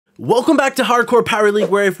Welcome back to Hardcore Power League,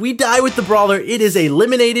 where if we die with the Brawler, it is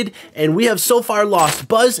eliminated, and we have so far lost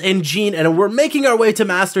Buzz and Gene, and we're making our way to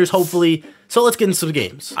Masters, hopefully. So let's get into the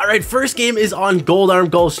games. Alright, first game is on Gold Arm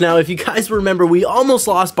Gulch. Now, if you guys remember, we almost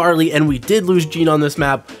lost Barley, and we did lose Gene on this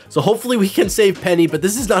map, so hopefully we can save Penny, but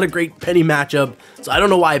this is not a great Penny matchup, so I don't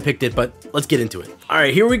know why I picked it, but let's get into it.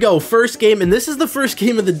 Alright, here we go, first game, and this is the first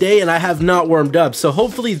game of the day, and I have not warmed up, so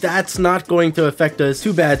hopefully that's not going to affect us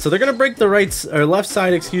too bad. So they're gonna break the left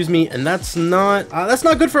side, excuse me, and that's not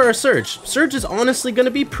good for our Surge. Surge is honestly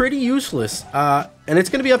gonna be pretty useless, and it's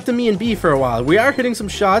gonna be up to me and B for a while. We are hitting some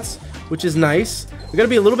shots, which is nice. We gotta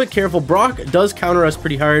be a little bit careful. Brock does counter us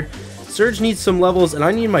pretty hard. Surge needs some levels, and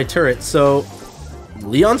I need my turret, so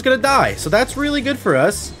Leon's gonna die. So that's really good for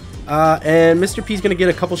us. And Mr. P's gonna get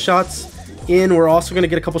a couple shots in. We're also gonna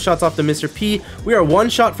get a couple shots off the Mr. P. We are one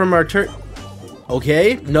shot from our turret.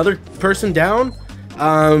 Okay, another person down.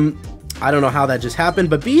 I don't know how that just happened,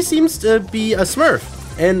 but B seems to be a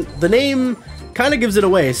Smurf, and the name kind of gives it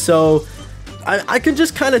away. So I can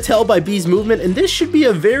just kind of tell by B's movement, and this should be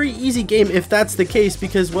a very easy game if that's the case,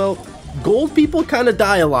 because, well, gold people kind of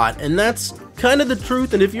die a lot, and that's kind of the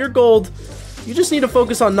truth. And if you're gold, you just need to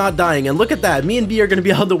focus on not dying, and look at that. Me and B are going to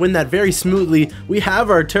be able to win that very smoothly. We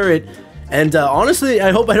have our turret, and honestly,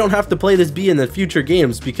 I hope I don't have to play this B in the future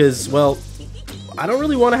games, because, well, I don't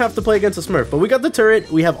really want to have to play against a Smurf. But we got the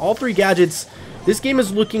turret, we have all three gadgets. This game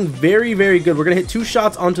is looking very, very good. We're going to hit 2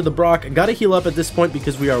 shots onto the Brock. Got to heal up at this point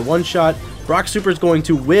because we are 1 shot. Brock Super is going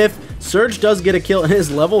to whiff. Surge does get a kill and is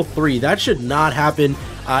level 3. That should not happen.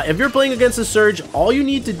 If you're playing against a Surge, all you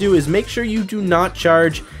need to do is make sure you do not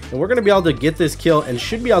charge. And we're going to be able to get this kill and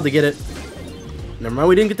should be able to get it. Never mind,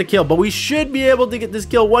 we didn't get the kill, but we should be able to get this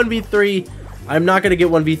kill. 1v3. I'm not going to get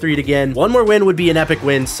 1v3'd again. One more win would be an epic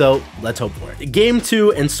win, so let's hope for it. Game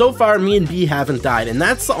 2, and so far, me and B haven't died, and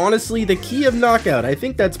that's honestly the key of knockout. I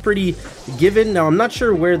think that's pretty given. Now, I'm not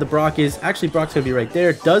sure where the Brock is. Actually, Brock's going to be right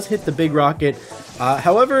there. Does hit the big rocket.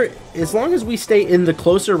 However, as long as we stay in the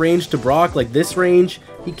closer range to Brock, like this range,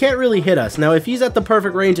 he can't really hit us. Now, if he's at the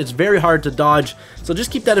perfect range, it's very hard to dodge, so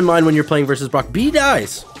just keep that in mind when you're playing versus Brock. B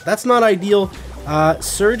dies. That's not ideal.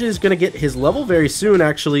 Surge is going to get his level very soon,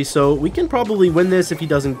 actually, so we can probably win this if he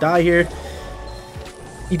doesn't die here.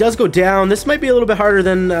 He does go down. This might be a little bit harder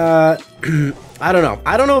than, I don't know.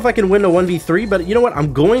 I don't know if I can win a 1v3, but you know what?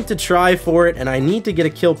 I'm going to try for it, and I need to get a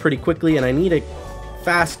kill pretty quickly, and I need a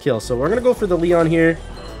fast kill. So we're going to go for the Leon here,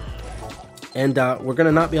 and we're going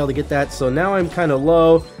to not be able to get that. So now I'm kind of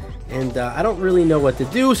low, and I don't really know what to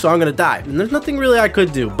do, so I'm going to die. And there's nothing really I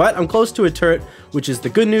could do, but I'm close to a turret, which is the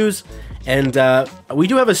good news. And we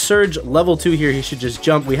do have a Surge level 2 here. He should just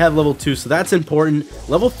jump. We have level 2, so that's important.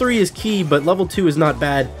 Level 3 is key, but level 2 is not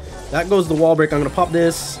bad. That goes the wall break. I'm going to pop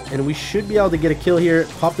this, and we should be able to get a kill here.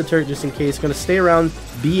 Pop the turret just in case. Going to stay around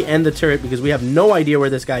B and the turret because we have no idea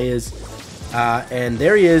where this guy is. And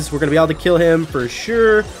there he is. We're going to be able to kill him for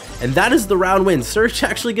sure. And that is the round win. Surge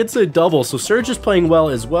actually gets a double, so Surge is playing well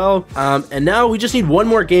as well. And now we just need one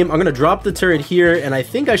more game. I'm going to drop the turret here, and I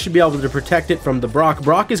think I should be able to protect it from the Brock.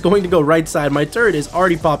 Brock is going to go right side. My turret is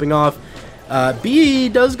already popping off. B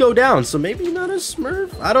does go down, so maybe not a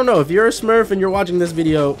Smurf. I don't know. If you're a Smurf and you're watching this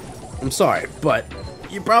video, I'm sorry, but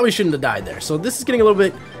you probably shouldn't have died there. So this is getting a little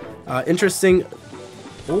bit interesting.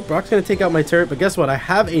 Oh, Brock's going to take out my turret, but guess what? I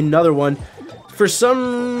have another one. For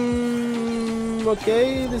some...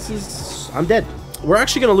 Okay, I'm dead. We're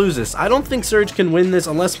actually going to lose this. I don't think Surge can win this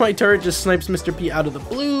unless my turret just snipes Mr. P out of the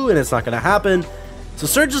blue, and it's not going to happen. So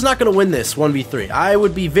Surge is not going to win this 1v3. I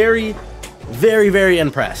would be very, very, very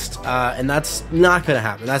impressed, and that's not going to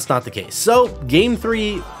happen. That's not the case. So, game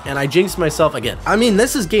 3, and I jinxed myself again. I mean,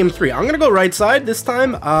 this is game 3. I'm going to go right side this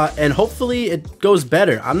time, and hopefully it goes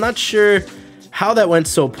better. I'm not sure how that went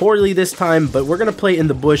so poorly this time, but we're going to play in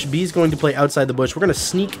the bush. B's going to play outside the bush. We're going to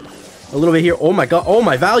sneak a little bit here. Oh my god. Oh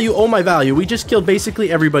my value. Oh my value. We just killed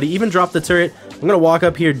basically everybody. Even dropped the turret. I'm going to walk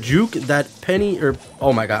up here. Juke that Penny. Or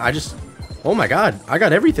oh my god. Oh my god. I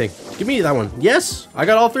got everything. Give me that one. Yes. I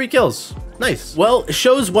got all 3 kills. Nice. Well, it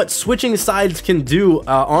shows what switching sides can do.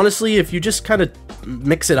 Honestly, if you just kind of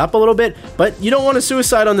mix it up a little bit. But you don't want to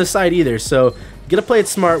suicide on this side either. So you got to play it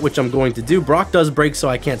smart, which I'm going to do. Brock does break, so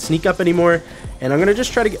I can't sneak up anymore. And I'm going to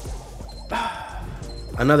just try to get...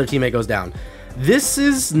 Another teammate goes down. This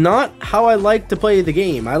is not how I like to play the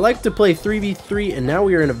game. I like to play 3v3, and now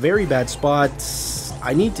we are in a very bad spot.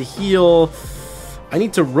 I need to heal. I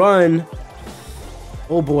need to run.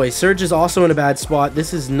 Oh boy, Surge is also in a bad spot.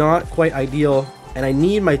 This is not quite ideal, and I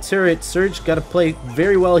need my turret. Surge got to play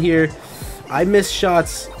very well here. I miss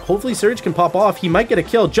shots. Hopefully Surge can pop off. He might get a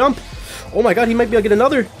kill. Jump. Oh my god, he might be able to get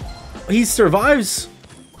another. He survives.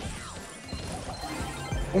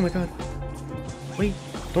 Oh my god. Wait,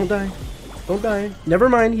 don't die. Don't die. Never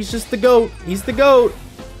mind, he's just the GOAT. He's the GOAT.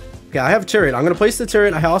 Okay, I have a turret. I'm gonna place the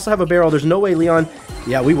turret. I also have a barrel. There's no way, Leon.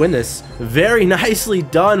 Yeah, we win this. Very nicely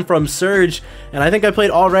done from Surge. And I think I played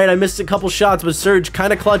all right. I missed a couple shots, but Surge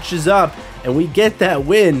kind of clutches up, and we get that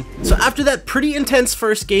win. So after that pretty intense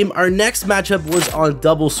first game, our next matchup was on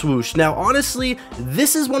Double Swoosh. Now, honestly,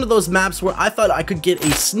 this is one of those maps where I thought I could get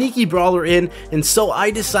a sneaky brawler in, and so I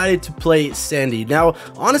decided to play Sandy. Now,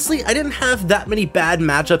 honestly, I didn't have that many bad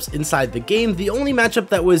matchups inside the game. The only matchup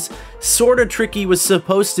that was sort of tricky was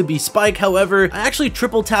supposed to be Spike. However, I actually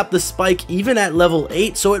triple tapped the Spike even at level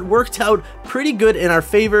 8, so it worked out pretty good in our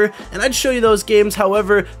favor, and I'd show you those games.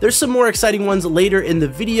 However, there's some more exciting ones later in the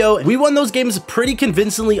video. We won those games pretty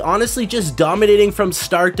convincingly, honestly, just dominating from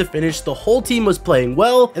start to finish. The whole team was playing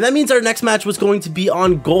well, and that means our next match was going to be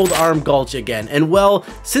on Gold Arm Gulch again. And well,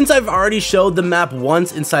 since I've already showed the map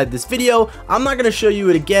once inside this video, I'm not going to show you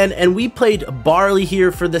it again, and we played Barley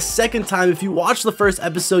here for the second time. If you watched the first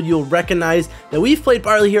episode, you'll recognize that we've played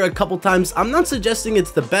Barley here a couple times. I'm not suggesting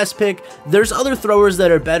it's the best pick. There's other throwers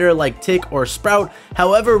that are better, like Tick or Sprout.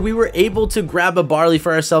 However, we were able to grab a Barley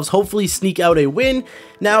for ourselves, hopefully sneak out a win.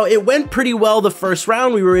 Now, it went pretty well the first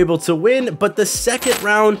round. We were able to win, but the second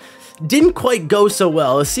round didn't quite go so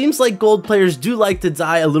well. It seems like gold players do like to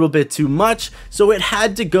die a little bit too much, so it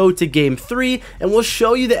had to go to game 3, and we'll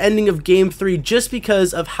show you the ending of game 3 just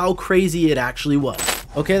because of how crazy it actually was.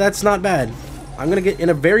 Okay, that's not bad. I'm gonna get in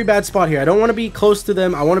a very bad spot here. I don't want to be close to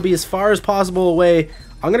them. I want to be as far as possible away.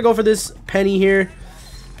 I'm gonna go for this Penny here.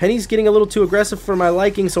 Penny's getting a little too aggressive for my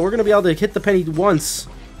liking, so we're gonna be able to hit the Penny once,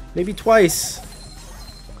 maybe twice,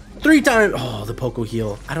 3 times. Oh, the Poco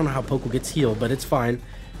heal. I don't know how Poco gets healed, but it's fine.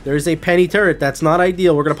 There's a Penny turret. That's not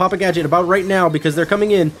ideal. We're gonna pop a gadget about right now because they're coming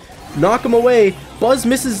in. Knock him away. Buzz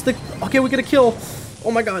misses the... Okay, we get a kill. Oh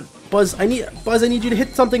my god. Buzz, I need you to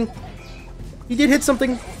hit something. He did hit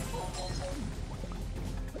something.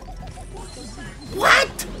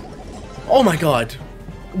 What? Oh my god.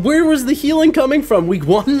 Where was the healing coming from? We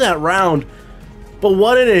won that round, but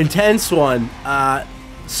what an intense one.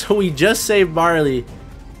 So we just saved Barley,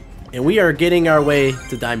 and we are getting our way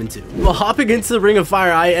to Diamond 2. Well, hopping into the Ring of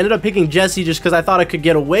Fire, I ended up picking Jesse just because I thought I could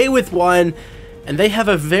get away with one, and they have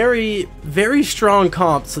a very, very strong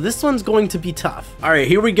comp, so this one's going to be tough. All right,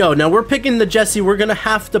 here we go. Now we're picking the Jesse. We're gonna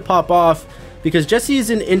have to pop off because Jesse is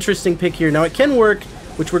an interesting pick here. Now it can work,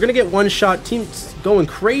 which we're gonna get one shot. Team's going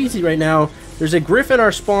crazy right now. There's a Griff in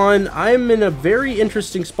our spawn. I'm in a very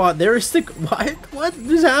interesting spot. There is the... What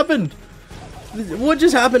just happened? What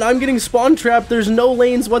just happened? I'm getting spawn trapped. There's no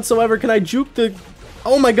lanes whatsoever. Can I juke the...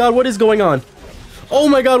 Oh my god, what is going on? Oh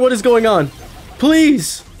my god, what is going on?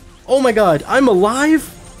 Please. Oh my god, I'm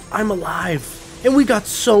alive? I'm alive. And we got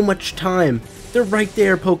so much time. They're right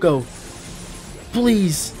there, Poco.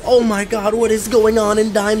 Please. Oh my god, what is going on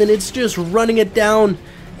in Diamond? It's just running it down.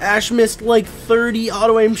 Ash missed like 30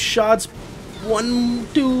 auto-aim shots. 1,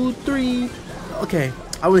 2, 3. Okay,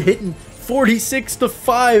 I was hitting 46 to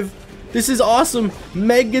 5. This is awesome.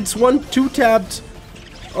 Meg gets 1 2-tapped.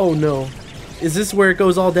 Oh no. Is this where it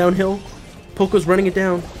goes all downhill? Poco's running it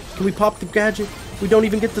down. Can we pop the gadget? We don't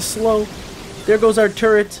even get the slow. There goes our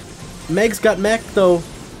turret. Meg's got mech though.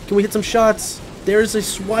 Can we hit some shots? There's a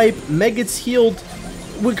swipe. Meg gets healed.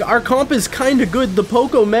 Our comp is kind of good. The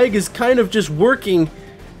Poco Meg is kind of just working.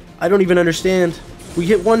 I don't even understand. We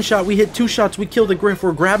hit 1 shot, we hit 2 shots, we kill the Griff,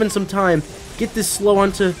 we're grabbing some time. Get this slow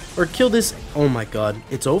onto, or kill this. Oh my god,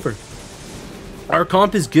 it's over. Our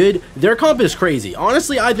comp is good. Their comp is crazy.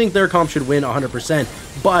 Honestly, I think their comp should win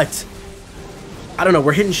 100%. But, I don't know,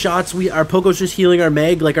 we're hitting shots. Our Poco's just healing our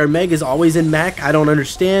Meg. Like, our Meg is always in mech. I don't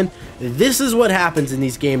understand. This is what happens in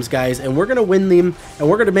these games, guys. And we're going to win them, and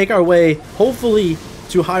we're going to make our way, hopefully,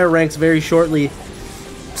 to higher ranks very shortly.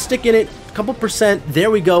 Stick in it. Couple percent. There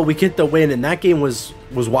we go. We get the win, and that game was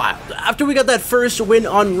wild. After we got that first win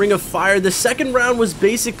on Ring of Fire, the second round was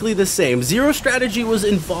basically the same. Zero strategy was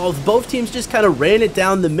involved. Both teams just kind of ran it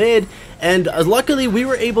down the mid, and luckily we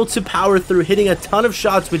were able to power through, hitting a ton of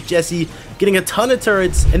shots with Jesse, getting a ton of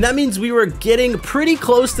turrets, and that means we were getting pretty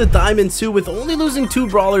close to Diamond 2 with only losing 2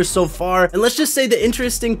 brawlers so far. And let's just say the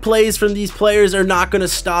interesting plays from these players are not going to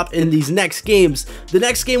stop in these next games. The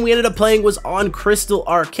next game we ended up playing was on Crystal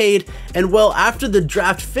Arcade, and well, after the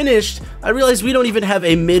draft finished, I realized we don't even have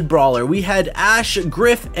a mid brawler. We had Ash,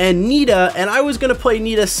 Griff, and Nita, and I was going to play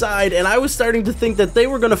Nita's side, and I was starting to think that they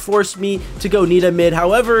were going to force me to go Nita mid.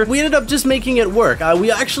 However, we ended up just making it work.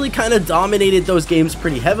 We actually kind of dominated those games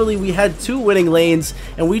pretty heavily. We had 2 winning lanes,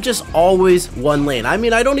 and we just always won lane. I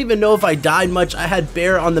mean, I don't even know if I died much. I had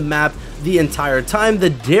Bear on the map the entire time. The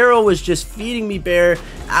Darrow was just feeding me bear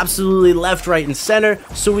absolutely left, right, and center.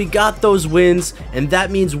 So we got those wins, and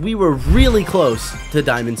that means we were really close to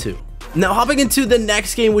Diamond 2. Now hopping into the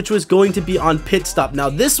next game, which was going to be on Pit Stop. Now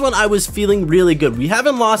this one I was feeling really good. We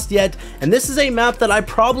haven't lost yet, and this is a map that I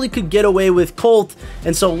probably could get away with Colt,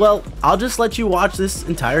 and so, well, I'll just let you watch this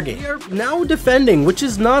entire game. We are now defending, which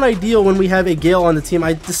is not ideal when we have a Gale on the team.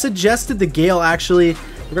 I suggested the Gale, actually.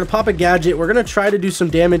 We're gonna pop a gadget. We're gonna try to do some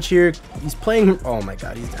damage here. He's playing, oh my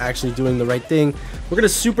god, he's actually doing the right thing. We're gonna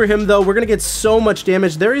super him though. We're gonna get so much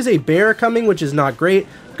damage. There is a bear coming, which is not great.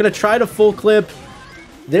 I'm gonna try to full clip.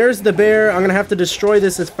 There's the bear. I'm gonna have to destroy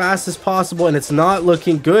this as fast as possible, and it's not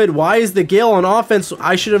looking good. Why is the Gale on offense?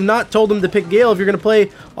 I should have not told him to pick Gale if you're gonna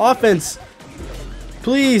play offense.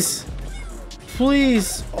 Please.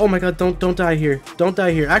 Please. Oh my god, don't die here. Don't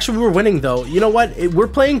die here. Actually, we were winning though. You know what? We're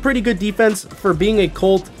playing pretty good defense for being a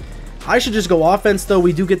Colt. I should just go offense though.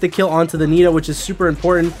 We do get the kill onto the Nita, which is super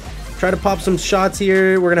important. Try to pop some shots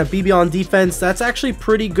here. We're gonna BB on defense. That's actually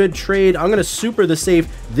pretty good trade. I'm gonna super the safe.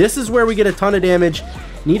 This is where we get a ton of damage.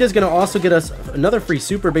 Nita's gonna also get us another free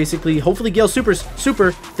super, basically. Hopefully Gale supers.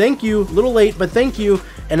 Super. Thank you. A little late, but thank you.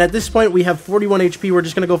 And at this point, we have 41 HP. We're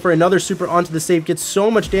just gonna go for another super onto the safe. Gets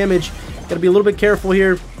so much damage. Gotta be a little bit careful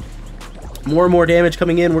here. More and more damage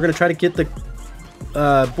coming in. We're gonna try to get the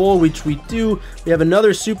bull, which we do. We have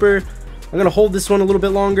another super. I'm gonna hold this one a little bit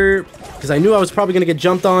longer because I knew I was probably gonna get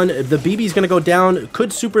jumped on. The BB's gonna go down.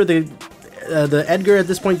 Could super the Edgar at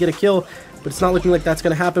this point, get a kill, but it's not looking like that's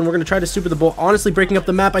gonna happen. We're gonna try to super the bull, honestly breaking up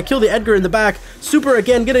the map. I kill the Edgar in the back, super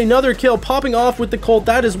again, get another kill, popping off with the Colt.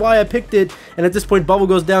 That is why I picked it. And at this point, Bubble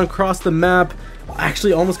goes down across the map,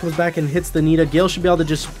 actually almost comes back and hits the Nita. Gale should be able to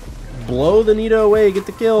just blow the Nita away, get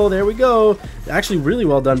the kill. There we go. Actually really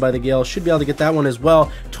well done by the Gale. Should be able to get that one as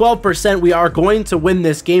well. 12%. We are going to win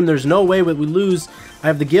this game. There's no way we lose. I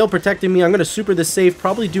have the Gale protecting me. I'm gonna super this safe,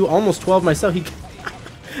 probably do almost 12 myself.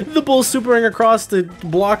 The Bull supering across to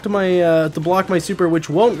block my super, which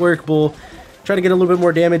won't work. Bull, try to get a little bit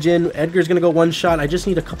more damage in. Edgar's gonna go one shot. I just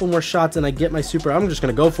need a couple more shots and I get my super. I'm just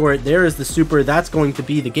gonna go for it. There is the super. That's going to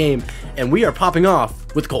be the game, and we are popping off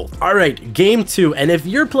with Colt. All right, game 2. And if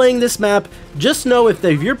you're playing this map, just know if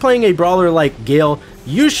you're playing a brawler like Gale,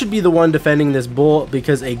 you should be the one defending this bull,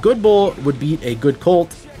 because a good bull would beat a good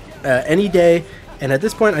Colt any day. And at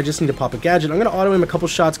this point, I just need to pop a gadget. I'm going to auto him a couple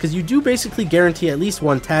shots because you do basically guarantee at least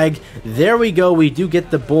one tag. There we go. We do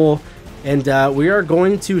get the bull. And we are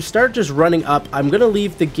going to start just running up. I'm going to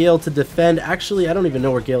leave the Gale to defend. Actually, I don't even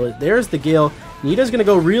know where Gale is. There's the Gale. Nita's going to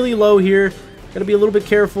go really low here. Got to be a little bit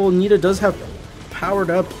careful. Nita does have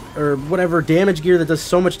powered up or whatever damage gear that does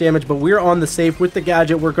so much damage, but we're on the safe with the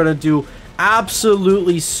gadget. We're going to do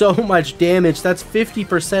absolutely so much damage. That's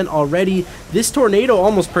 50% already. This tornado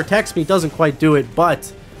almost protects me. Doesn't quite do it,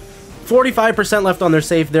 but 45% left on their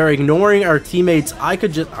safe. They're ignoring our teammates. I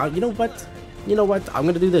could just you know what, I'm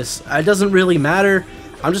gonna do this. It doesn't really matter.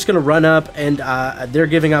 I'm just gonna run up, and they're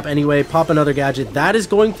giving up anyway. Pop another gadget. That is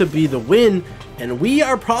going to be the win, and we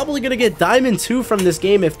are probably gonna get Diamond 2 from this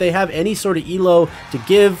game if they have any sort of elo to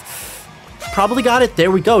give. Probably got it. There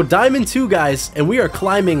we go. Diamond 2, guys, and we are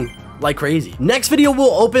climbing like crazy. Next video, we'll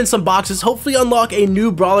open some boxes, hopefully unlock a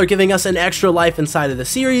new brawler, giving us an extra life inside of the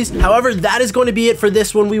series. However, that is going to be it for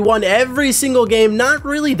this one. We won every single game. Not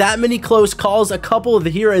really that many close calls, a couple of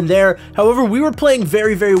here and there. However, we were playing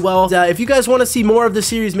very, very well. If you guys want to see more of the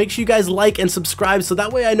series, make sure you guys like and subscribe so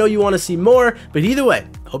that way I know you want to see more. But either way,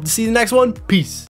 hope to see you in the next one. Peace.